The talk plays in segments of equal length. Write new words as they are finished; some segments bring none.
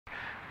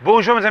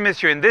Bonjour mesdames et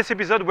messieurs, in this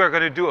episode we're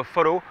going to do a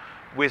photo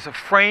with a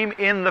frame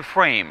in the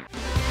frame.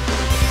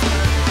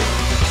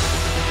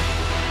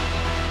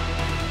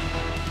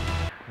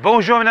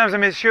 Bonjour mesdames et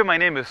messieurs, my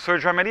name is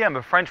Serge Ramelli. I'm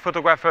a French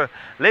photographer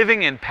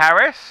living in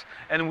Paris,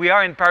 and we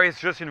are in Paris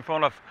just in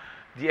front of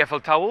the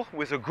Eiffel Tower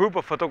with a group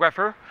of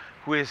photographers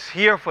who is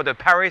here for the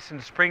Paris in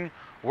Spring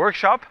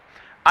workshop.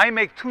 I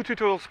make 2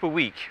 tutorials per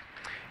week.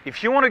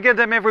 If you want to get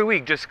them every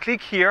week, just click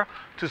here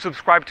to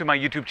subscribe to my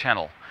YouTube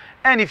channel.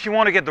 And if you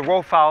want to get the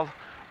raw file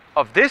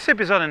of this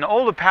episode and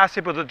all the past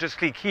episodes, just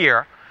click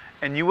here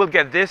and you will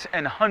get this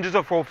and hundreds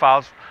of raw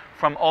files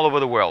from all over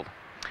the world.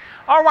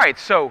 Alright,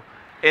 so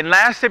in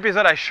last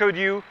episode I showed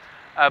you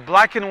a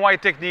black and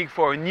white technique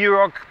for a New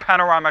York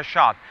panorama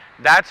shot.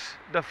 That's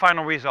the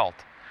final result.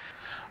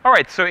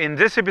 Alright, so in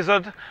this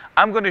episode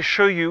I'm going to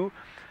show you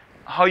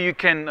how you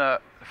can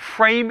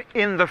frame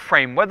in the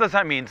frame. What does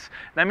that mean?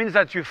 That means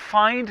that you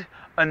find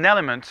an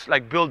element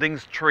like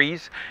buildings,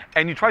 trees,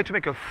 and you try to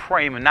make a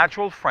frame, a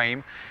natural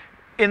frame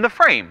in the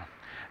frame.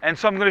 And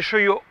so I'm going to show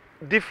you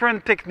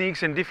different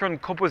techniques and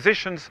different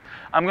compositions.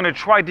 I'm going to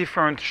try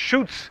different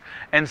shoots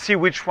and see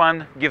which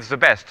one gives the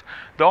best.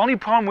 The only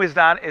problem with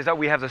that is that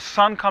we have the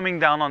sun coming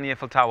down on the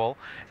Eiffel Tower,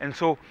 and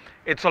so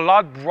it's a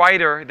lot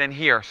brighter than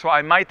here. So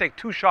I might take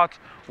 2 shots,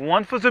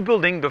 one for the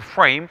building, the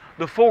frame,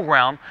 the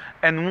foreground,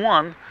 and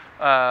one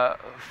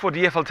for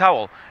the Eiffel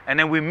Tower, and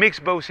then we mix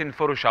both in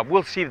Photoshop.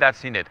 We'll see if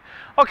that's needed.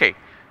 Okay,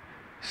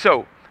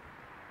 so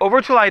over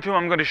to Lightroom,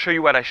 I'm going to show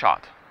you what I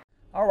shot.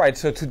 Alright,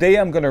 so today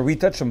I'm going to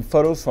retouch some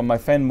photos from my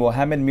friend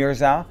Mohamed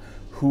Mirza,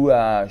 who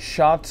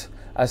shot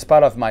as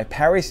part of my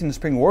Paris in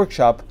Spring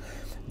workshop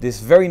this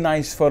very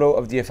nice photo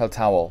of the Eiffel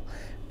Tower.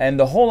 And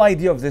the whole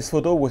idea of this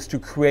photo was to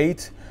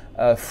create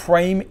a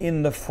frame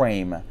in the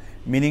frame,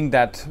 meaning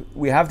that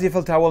we have the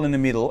Eiffel Tower in the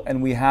middle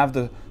and we have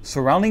the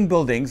surrounding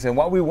buildings, and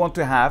what we want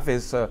to have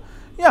is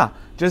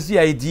just the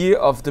idea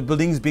of the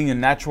buildings being a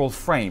natural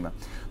frame.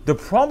 The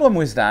problem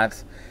with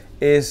that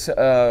is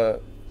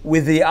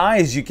with the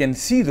eyes you can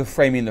see the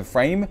frame in the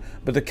frame,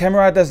 but the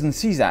camera doesn't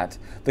see that.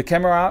 The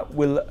camera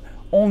will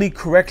only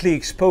correctly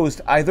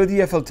expose either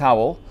the Eiffel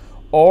Tower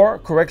or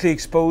correctly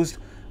expose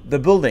the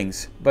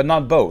buildings, but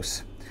not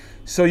both.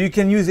 So you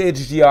can use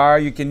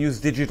HDR, you can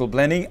use digital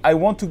blending. I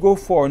want to go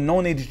for a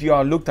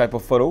non-HDR look type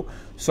of photo,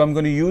 so I'm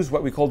going to use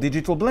what we call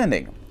digital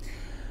blending.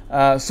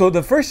 So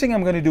the first thing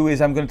I'm going to do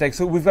is I'm going to take,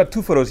 so we've got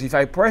 2 photos. If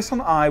I press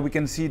on I, we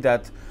can see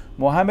that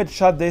Mohamed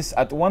shot this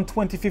at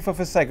 1/25th of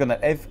a second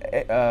at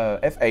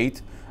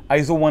f8,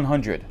 ISO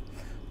 100,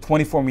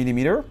 24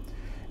 millimeter.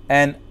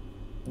 And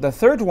the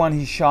third one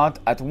he shot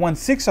at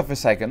 1/6 of a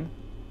second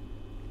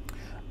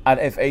at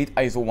f8,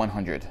 ISO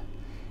 100.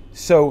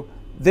 So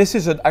this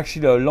is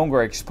actually a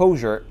longer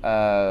exposure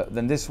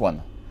than this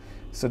one.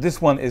 So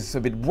this one is a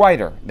bit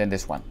brighter than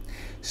this one.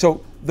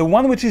 So the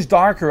one which is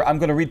darker, I'm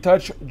going to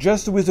retouch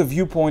just with the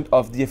viewpoint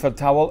of the Eiffel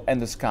Tower and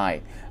the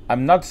sky.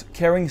 I'm not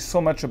caring so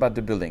much about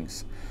the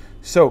buildings.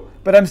 So,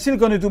 but I'm still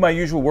going to do my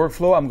usual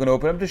workflow. I'm going to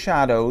open up the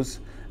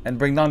shadows and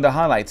bring down the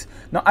highlights.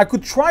 Now I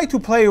could try to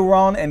play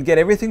around and get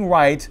everything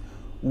right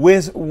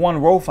with one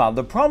raw file.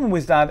 The problem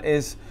with that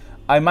is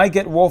I might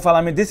get raw file.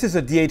 I mean, this is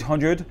a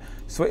D800,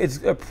 so it's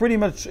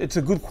it's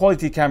a good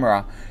quality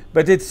camera,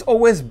 but it's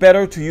always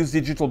better to use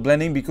digital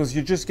blending because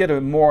you just get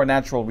a more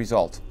natural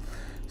result.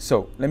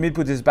 So let me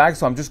put this back.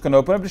 So I'm just going to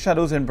open up the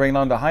shadows and bring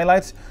down the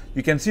highlights.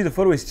 You can see the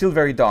photo is still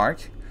very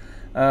dark.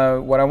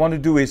 What I want to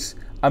do is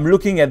I'm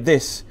looking at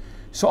this.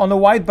 So on the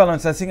white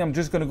balance, I think I'm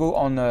just going to go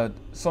on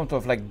sort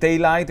of like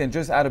daylight and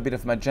just add a bit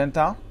of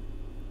magenta,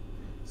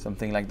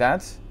 something like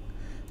that,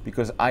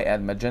 because I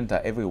add magenta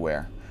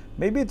everywhere.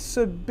 Maybe it's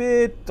a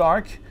bit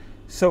dark.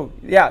 So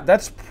yeah,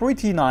 that's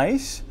pretty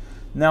nice.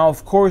 Now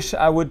of course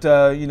I would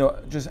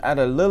just add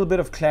a little bit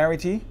of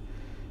clarity,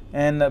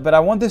 and but I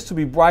want this to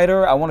be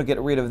brighter. I want to get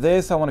rid of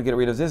this, I want to get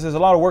rid of this. There's a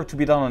lot of work to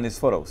be done on this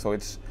photo, so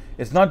it's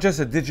not just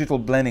a digital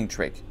blending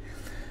trick.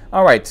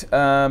 All right,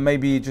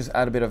 maybe just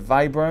add a bit of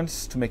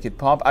vibrance to make it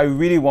pop. I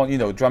really want,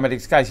 dramatic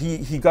skies.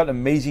 He got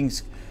amazing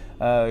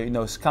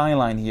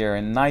skyline here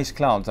and nice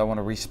clouds. I want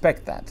to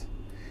respect that.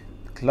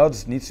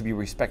 Clouds needs to be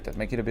respected.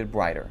 Make it a bit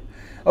brighter.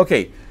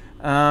 Okay,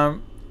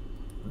 then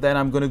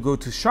I'm going to go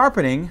to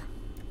sharpening.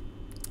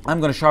 I'm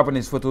going to sharpen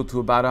this photo to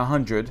about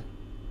 100,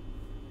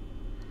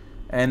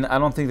 and I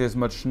don't think there's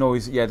much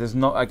noise. Yeah, there's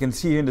no. I can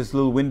see here in this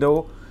little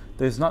window,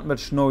 there's not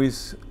much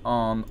noise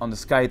on the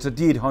sky. It's a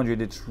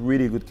D800. It's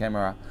really good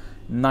camera,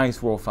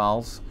 nice raw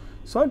files.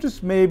 So I'll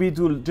just maybe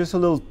do just a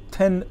little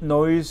 10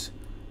 noise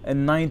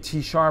and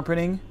 90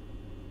 sharpening.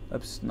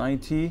 Oops,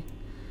 90.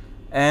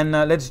 And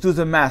let's do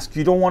the mask.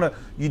 You don't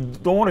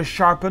want to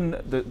sharpen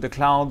the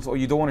clouds, or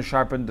you don't want to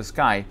sharpen the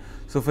sky.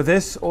 So for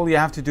this, all you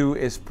have to do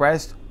is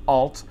press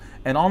Alt,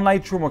 and on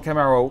Lightroom or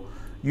Camera Raw,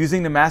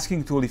 using the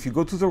masking tool, if you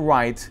go to the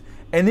right,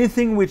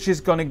 anything which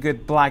is going to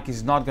get black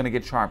is not going to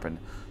get sharpened.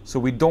 So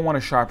we don't want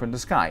to sharpen the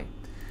sky.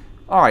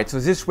 All right, so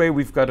this way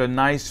we've got a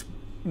nice,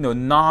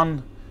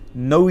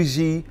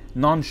 non-noisy,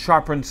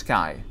 non-sharpened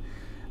sky,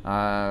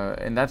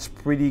 and that's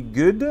pretty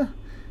good.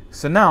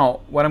 So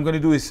now what I'm going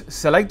to do is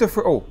select the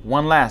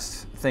one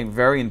last thing,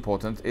 very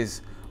important,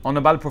 is on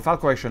the profile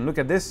correction. Look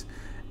at this,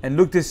 and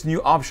look this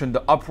new option,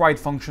 the upright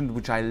function,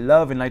 which I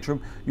love in Lightroom.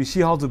 You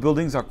see how the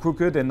buildings are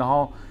crooked and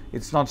how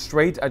it's not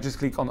straight. I just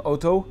click on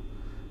auto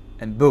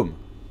and boom,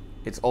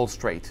 it's all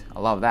straight.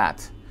 I love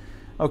that.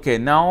 Okay,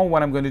 now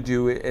what I'm going to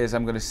do is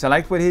I'm going to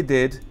select what he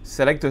did,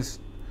 select the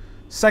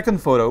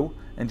second photo,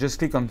 and just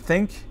click on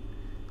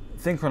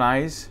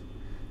synchronize,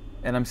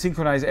 and I'm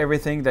synchronize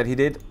everything that he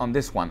did on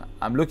this one.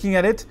 I'm looking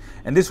at it,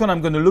 and this one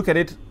I'm going to look at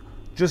it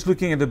just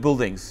looking at the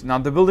buildings. Now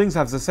the buildings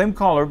have the same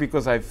color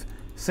because I've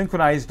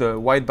synchronized the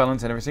white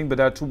balance and everything, but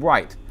they're too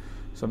bright.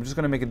 So I'm just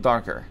going to make it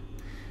darker.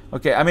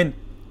 Okay, I mean,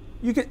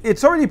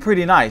 it's already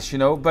pretty nice, you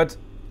know, but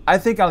I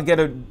think I'll get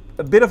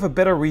a bit of a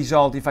better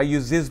result if I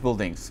use these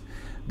buildings.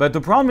 But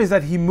the problem is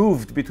that he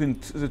moved between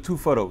the two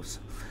photos.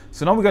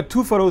 So now we got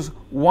two photos,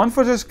 one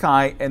for the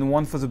sky and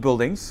one for the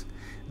buildings.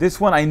 This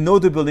one, I know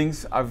the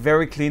buildings are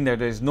very clean there.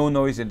 There's no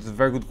noise. It's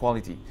very good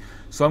quality.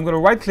 So I'm going to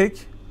right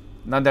click,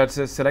 now that's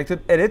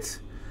selected, edit,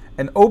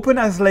 and open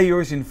as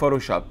layers in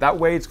Photoshop. That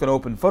way it's going to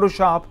open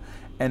Photoshop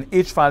and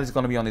each file is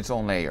going to be on its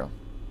own layer.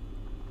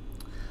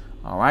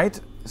 All right,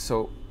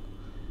 so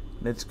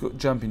let's go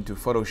jump into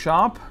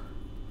Photoshop.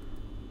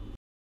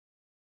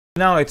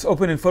 Now it's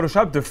open in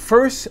Photoshop. The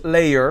first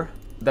layer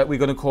that we're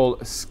going to call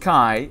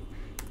sky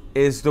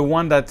is the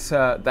one that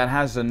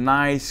has a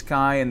nice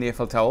sky and the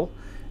Eiffel Tower.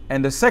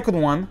 And the second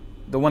one,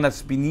 the one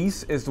that's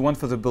beneath, is the one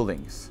for the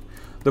buildings.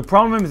 The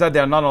problem is that they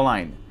are not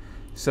aligned.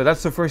 So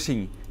that's the first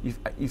thing.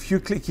 If you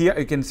click here,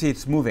 you can see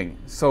it's moving.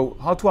 So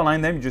how to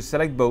align them? You just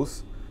select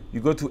both.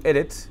 You go to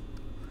Edit,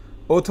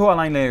 Auto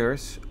Align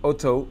Layers,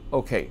 Auto,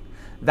 OK.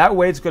 That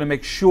way it's going to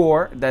make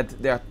sure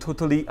that they are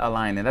totally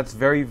aligned. And that's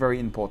very, very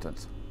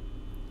important.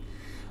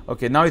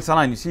 Okay, now it's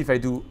aligned. You see if I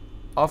do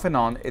off and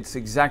on, it's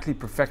exactly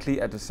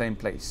perfectly at the same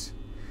place.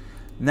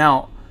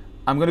 Now,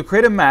 I'm going to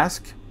create a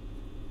mask.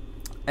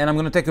 And I'm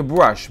going to take a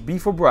brush, B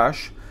for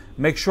brush,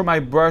 make sure my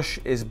brush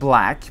is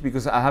black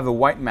because I have a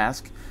white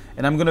mask,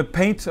 and I'm going to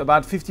paint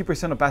about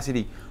 50%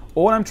 opacity.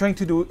 All I'm trying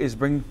to do is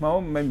bring, well,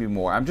 maybe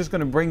more. I'm just going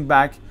to bring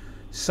back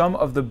some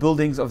of the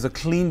buildings, of the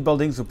clean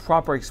buildings, the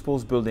proper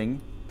exposed building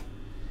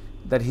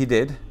that he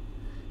did.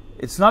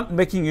 It's not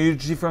making a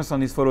huge difference on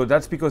this photo.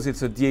 That's because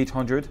it's a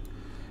D800.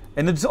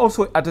 And it's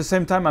also, at the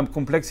same time, I'm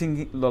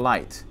complexing the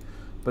light.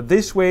 But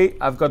this way,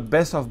 I've got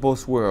best of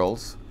both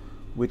worlds,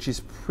 which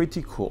is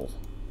pretty cool.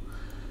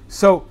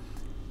 So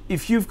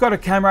if you've got a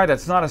camera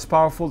that's not as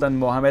powerful than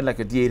Mohammed, like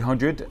a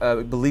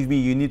D800, believe me,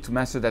 you need to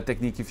master that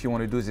technique if you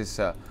want to do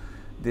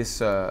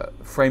this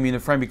frame in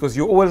a frame, because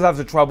you always have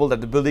the trouble that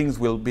the buildings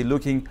will be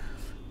looking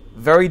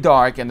very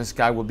dark and the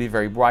sky will be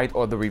very bright,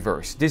 or the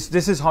reverse.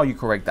 This is how you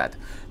correct that.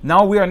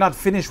 Now we are not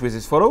finished with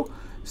this photo,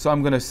 so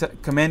I'm going to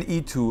Command E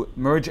to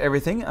merge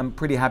everything. I'm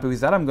pretty happy with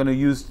that. I'm going to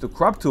use the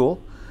crop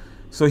tool.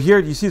 So here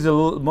you see the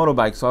little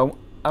motorbike, so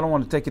I don't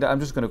want to take it out.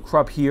 I'm just going to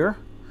crop here.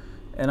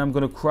 And I'm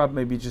going to crop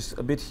maybe just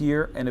a bit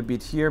here and a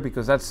bit here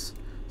because that's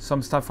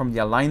some stuff from the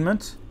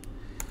alignment.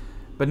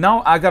 But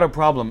now I got a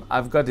problem.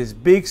 I've got this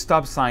big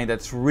stop sign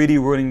that's really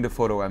ruining the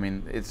photo. I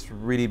mean, it's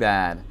really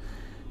bad.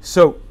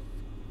 So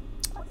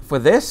for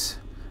this,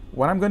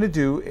 what I'm going to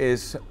do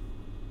is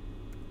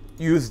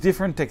use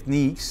different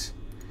techniques,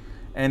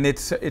 and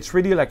it's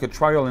really like a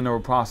trial and error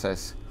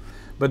process.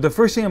 But the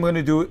first thing I'm going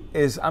to do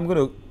is I'm going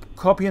to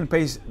copy and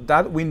paste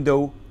that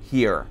window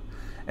here.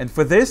 And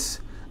for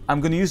this, I'm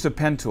going to use the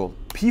pen tool,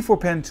 P for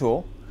pen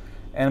tool,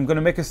 and I'm going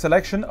to make a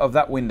selection of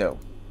that window.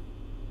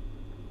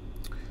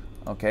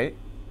 Okay.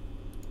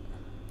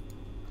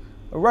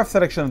 A rough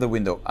selection of the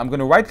window. I'm going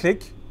to right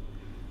click,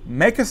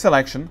 make a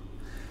selection,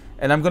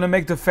 and I'm going to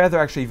make the feather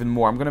actually even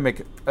more. I'm going to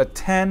make a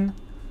 10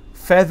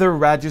 feather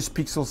radius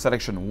pixel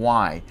selection.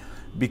 Why?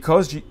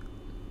 Because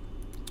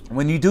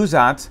when you do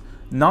that,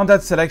 now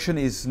that selection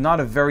is not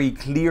a very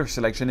clear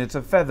selection, it's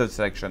a feather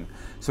selection.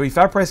 So if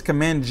I press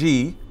Command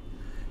G,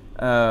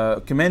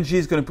 Command G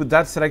is going to put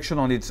that selection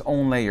on its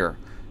own layer.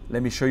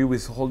 Let me show you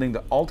with holding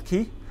the Alt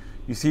key.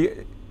 You see,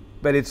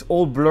 but it's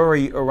all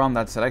blurry around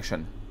that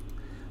selection.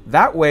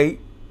 That way,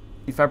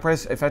 if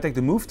I take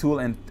the Move tool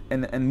and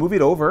move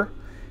it over,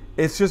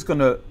 it's just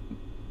gonna,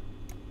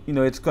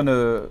 it's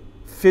gonna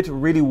fit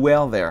really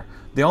well there.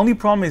 The only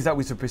problem is that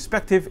with the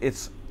perspective,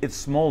 it's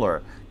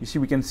smaller. You see,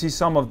 we can see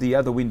some of the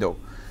other window.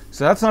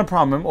 So that's not a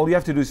problem. All you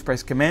have to do is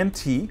press Command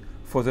T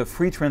for the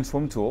free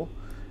transform tool.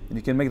 And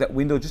you can make that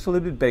window just a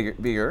little bit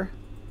bigger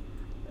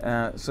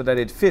so that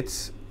it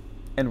fits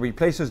and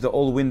replaces the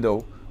old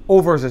window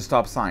over the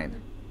stop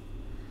sign.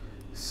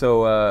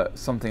 So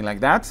something like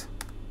that.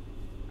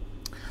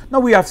 Now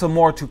we have some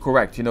more to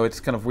correct. It's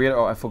kind of weird.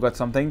 Oh, I forgot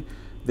something.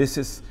 This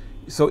is,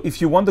 so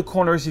if you want the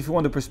corners, if you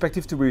want the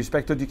perspective to be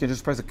respected, you can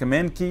just press the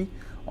Command key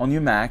on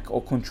your Mac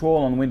or Control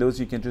on Windows.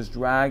 You can just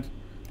drag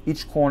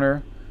each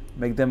corner,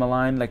 make them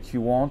align like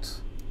you want.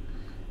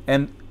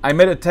 And I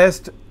made a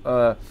test.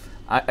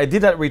 I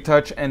did that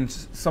retouch, and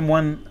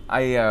someone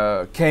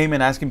came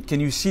and asked him,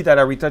 can you see that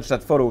I retouched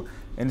that photo?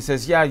 and it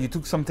says, yeah, you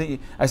took something.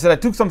 I said I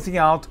took something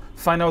out,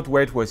 find out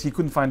where it was. He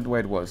couldn't find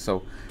where it was.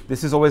 So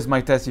this is always my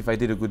test if I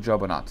did a good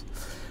job or not.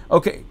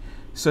 Okay,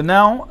 so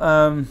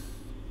now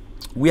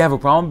we have a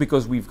problem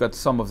because we've got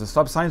some of the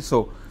stop signs.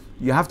 So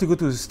you have to go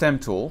to the stem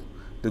tool,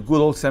 the good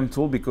old stem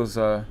tool, because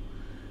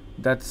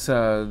that's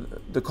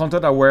the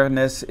content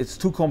awareness. It's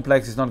too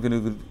complex. It's not going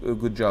to do a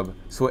good job.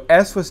 So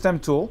S for stem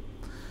tool.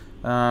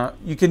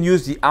 You can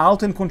use the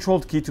Alt and Control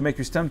key to make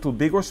your stem tool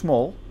big or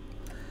small.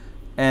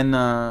 And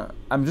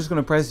I'm just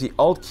going to press the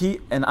Alt key,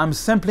 and I'm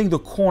sampling the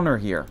corner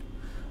here.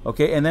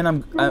 Okay, and then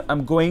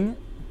I'm going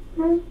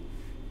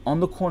on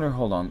the corner.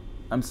 Hold on,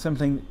 I'm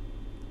sampling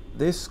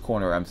this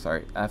corner. I'm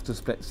sorry, I have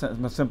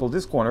to sample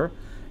this corner,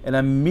 and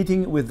I'm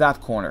meeting with that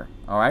corner.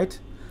 All right,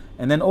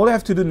 and then all I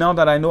have to do now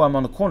that I know I'm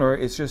on the corner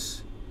is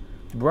just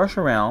brush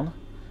around,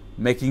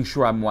 making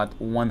sure I'm at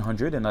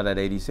 100 and not at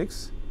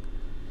 86.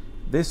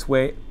 This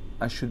way,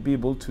 I should be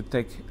able to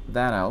take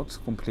that out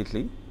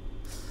completely.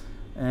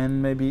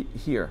 And maybe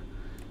here.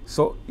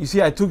 So you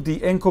see I took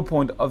the anchor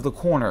point of the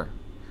corner.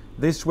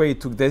 This way it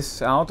took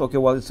this out. Okay,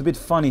 well it's a bit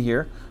funny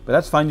here, but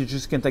that's fine. You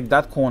just can take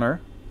that corner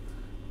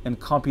and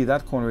copy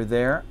that corner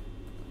there.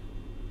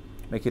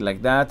 Make it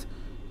like that.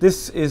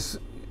 This is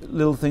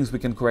little things we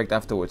can correct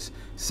afterwards.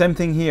 Same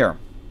thing here.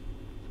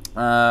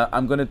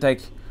 I'm going to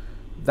take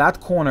that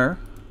corner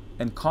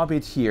and copy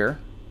it here.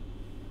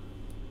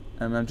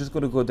 And I'm just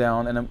going to go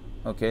down and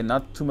okay,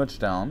 not too much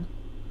down.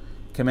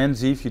 Command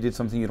Z if you did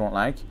something you don't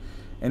like.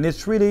 And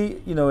it's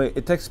really, you know,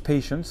 it takes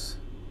patience.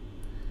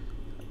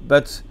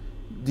 But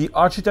the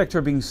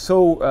architecture being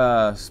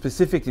so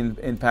specific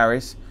in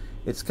Paris,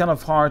 it's kind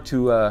of hard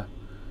to,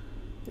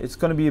 it's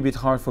going to be a bit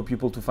hard for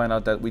people to find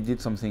out that we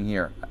did something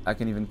here. I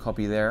can even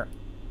copy there,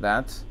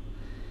 that.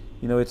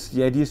 You know, it's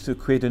the idea is to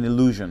create an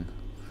illusion.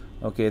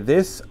 Okay,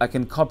 this, I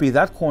can copy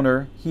that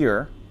corner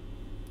here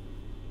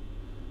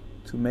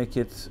to make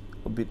it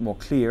a bit more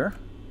clear.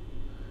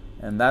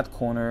 And that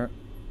corner,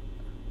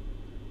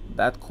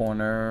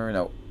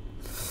 no.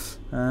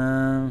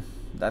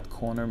 That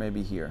corner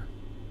maybe here.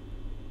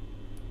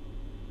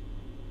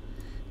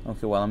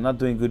 Okay, well, I'm not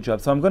doing a good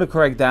job. So I'm going to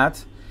correct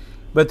that.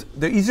 But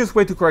the easiest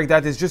way to correct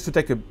that is just to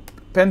take a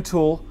pen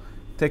tool,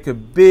 take a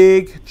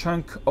big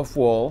chunk of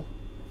wall.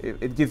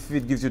 It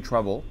gives you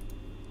trouble,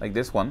 like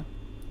this one.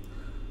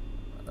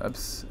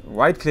 Oops.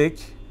 Right click,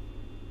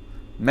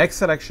 make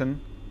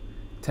selection,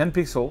 10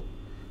 pixel,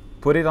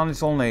 put it on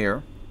its own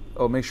layer.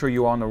 Oh, make sure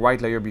you're on the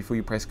right layer before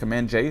you press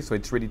Command J, so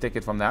it's really take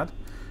it from that.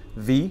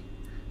 V,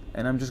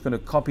 and I'm just going to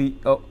copy,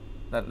 oh,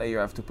 that layer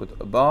I have to put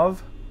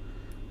above.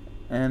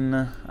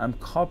 And I'm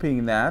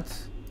copying that.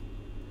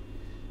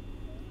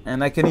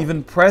 And I can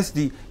even press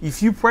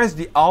if you press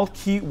the Alt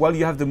key while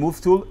you have the Move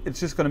tool,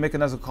 it's just going to make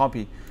another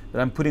copy that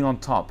I'm putting on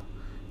top.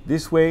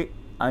 This way,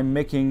 I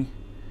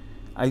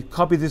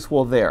copy this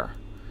wall there.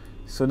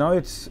 So now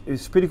it's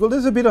pretty cool.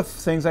 There's a bit of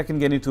things I can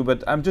get into,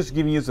 but I'm just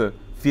giving you the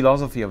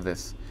philosophy of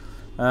this.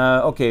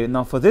 Okay,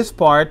 now for this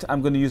part,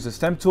 I'm going to use the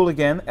stem tool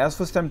again. As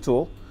for stem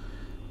tool,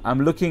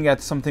 I'm looking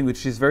at something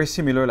which is very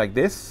similar like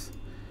this,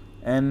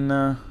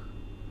 and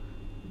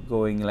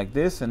going like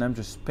this, and I'm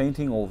just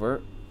painting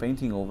over,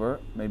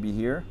 maybe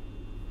here.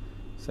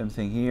 Same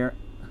thing here,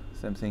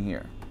 same thing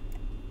here.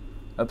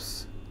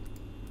 Oops.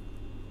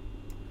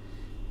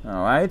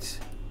 All right.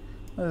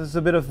 There's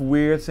a bit of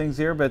weird things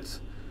here, but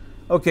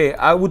okay,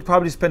 I would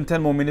probably spend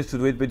 10 more minutes to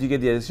do it, but you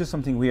get the idea. It's just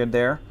something weird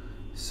there.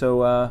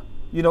 So,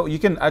 you know,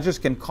 I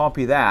just can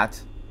copy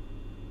that.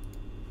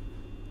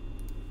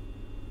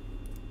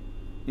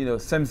 You know,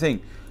 same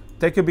thing.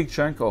 Take a big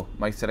chunk. Oh,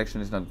 my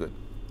selection is not good.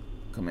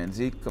 Command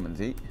Z, Command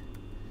Z.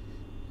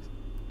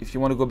 If you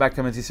want to go back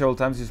Command Z several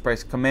times, you just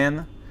press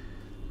Command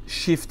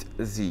Shift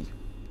Z.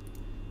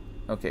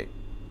 Okay.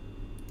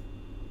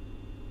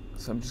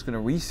 So I'm just going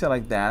to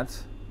reselect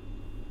that.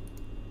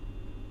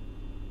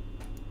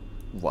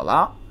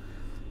 Voila.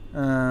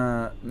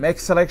 Make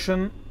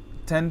selection,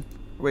 10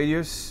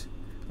 radius.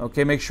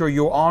 Okay, make sure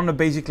you're on the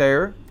basic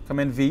layer.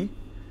 Command V,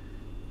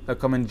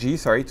 Command G,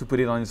 sorry, to put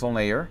it on its own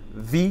layer.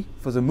 V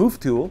for the Move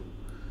tool.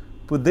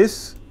 Put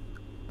this,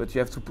 but you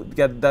have to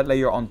get that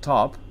layer on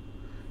top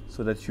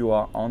so that you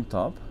are on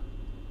top.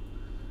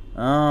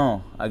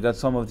 Oh, I got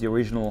some of the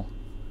original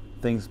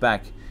things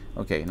back.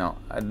 Okay, now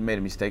I made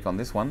a mistake on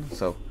this one,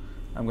 so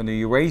I'm going to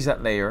erase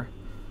that layer.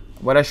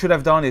 What I should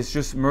have done is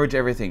just merge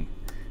everything.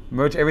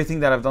 Merge everything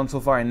that I've done so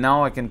far, and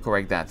now I can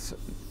correct that.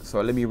 So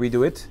let me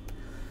redo it.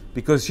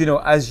 Because, you know,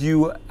 as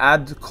you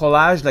add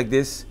collage like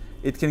this,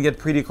 it can get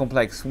pretty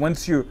complex.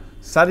 Once you're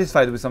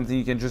satisfied with something,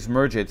 you can just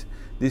merge it.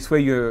 This way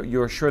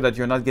you're sure that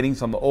you're not getting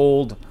some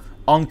old,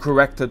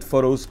 uncorrected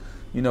photos,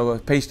 you know,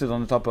 pasted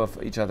on the top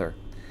of each other.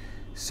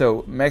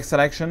 So make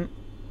selection,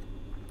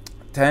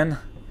 10,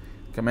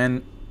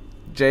 Command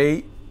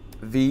J,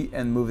 V,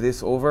 and move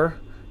this over.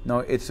 Now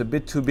it's a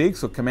bit too big,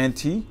 so Command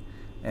T,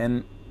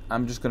 and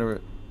I'm just going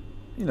to,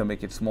 you know,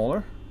 make it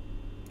smaller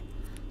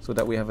so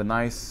that we have a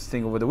nice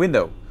thing over the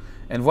window.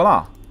 And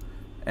voila.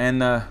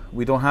 And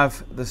we don't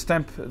have the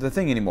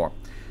thing anymore,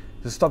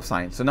 the stop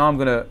sign. So now I'm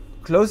going to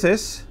close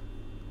this.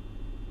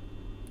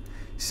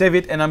 save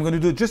it, and I'm going to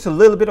do just a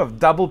little bit of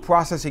double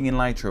processing in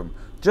Lightroom,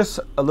 just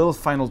a little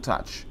final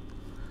touch.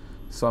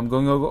 So I'm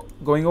going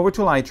over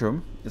to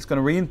Lightroom. It's going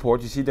to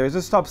re-import. You see there's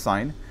a stop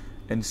sign,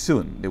 and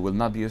soon there will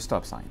not be a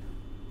stop sign.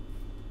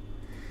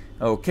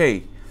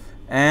 Okay,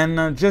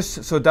 and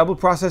just so double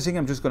processing,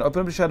 I'm just going to open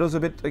up the shadows a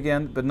bit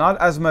again, but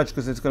not as much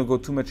because it's going to go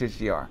too much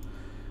HDR.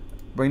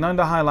 Bring down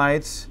the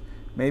highlights,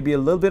 maybe a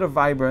little bit of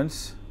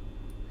vibrance,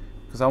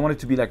 because I want it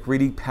to be like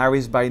really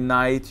Paris by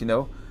night, you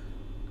know,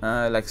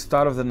 like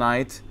start of the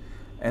night.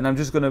 And I'm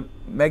just going to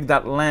make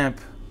that lamp,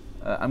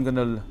 I'm going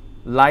to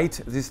light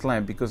this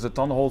lamp because the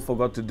tunnel hole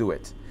forgot to do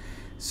it.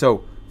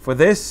 So for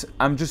this,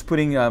 I'm just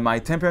putting my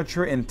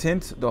temperature and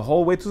tint the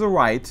whole way to the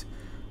right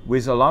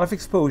with a lot of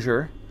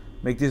exposure.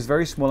 Make this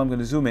very small. I'm going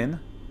to zoom in,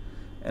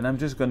 and I'm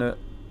just going to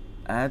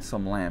add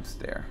some lamps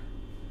there.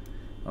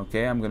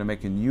 Okay, I'm going to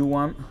make a new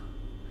one.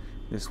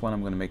 This one I'm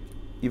going to make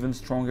even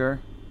stronger,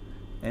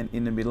 and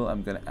in the middle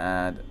I'm going to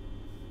add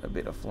a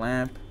bit of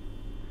lamp.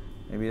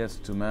 Maybe that's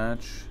too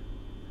much,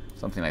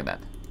 something like that.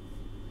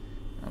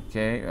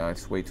 Okay,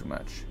 it's way too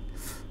much.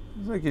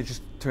 It's like you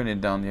just turn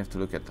it down, you have to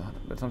look at that,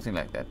 but something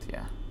like that,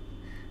 yeah.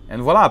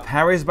 And voila,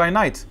 Paris by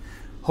night.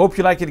 Hope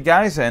you like it,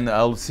 guys, and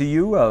I'll see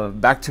you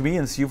back to me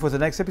and see you for the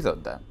next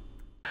episode then.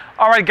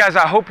 Alright guys,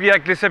 I hope you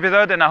liked this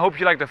episode, and I hope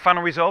you like the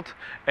final result,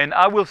 and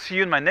I will see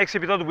you in my next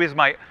episode with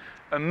my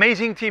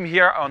amazing team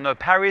here on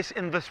Paris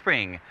in the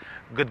spring.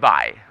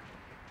 Goodbye.